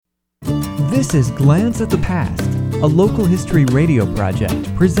This is Glance at the Past, a local history radio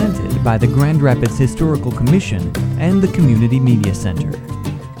project presented by the Grand Rapids Historical Commission and the Community Media Center.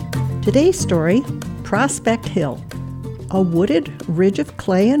 Today's story, Prospect Hill, a wooded ridge of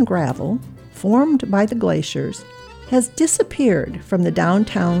clay and gravel formed by the glaciers, has disappeared from the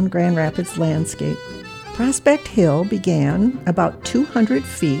downtown Grand Rapids landscape. Prospect Hill began about 200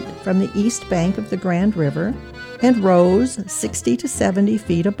 feet from the east bank of the Grand River and rose 60 to 70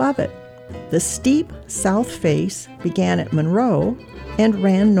 feet above it. The steep south face began at Monroe and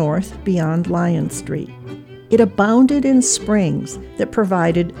ran north beyond Lyon Street. It abounded in springs that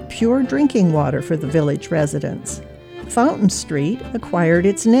provided pure drinking water for the village residents. Fountain Street acquired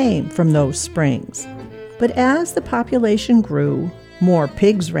its name from those springs. But as the population grew, more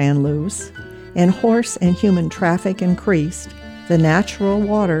pigs ran loose, and horse and human traffic increased, the natural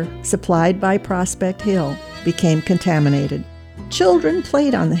water supplied by Prospect Hill became contaminated. Children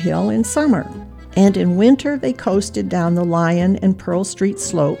played on the hill in summer, and in winter they coasted down the Lyon and Pearl Street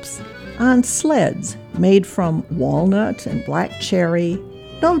slopes on sleds made from walnut and black cherry,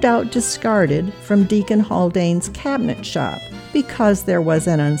 no doubt discarded from Deacon Haldane's cabinet shop because there was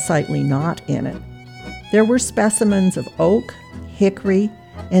an unsightly knot in it. There were specimens of oak, hickory,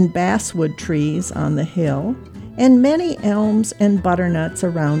 and basswood trees on the hill, and many elms and butternuts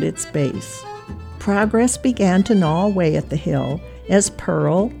around its base. Progress began to gnaw away at the hill as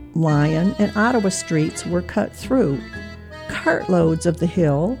Pearl, Lyon, and Ottawa streets were cut through. Cartloads of the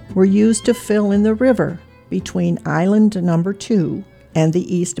hill were used to fill in the river between Island Number 2 and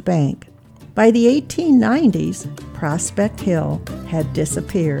the East Bank. By the 1890s, Prospect Hill had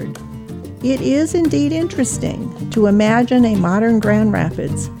disappeared. It is indeed interesting to imagine a modern Grand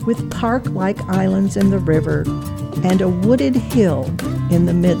Rapids with park-like islands in the river and a wooded hill in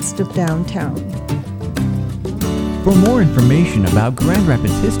the midst of downtown. For more information about Grand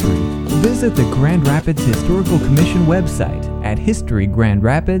Rapids history, visit the Grand Rapids Historical Commission website at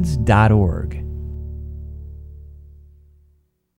historygrandrapids.org.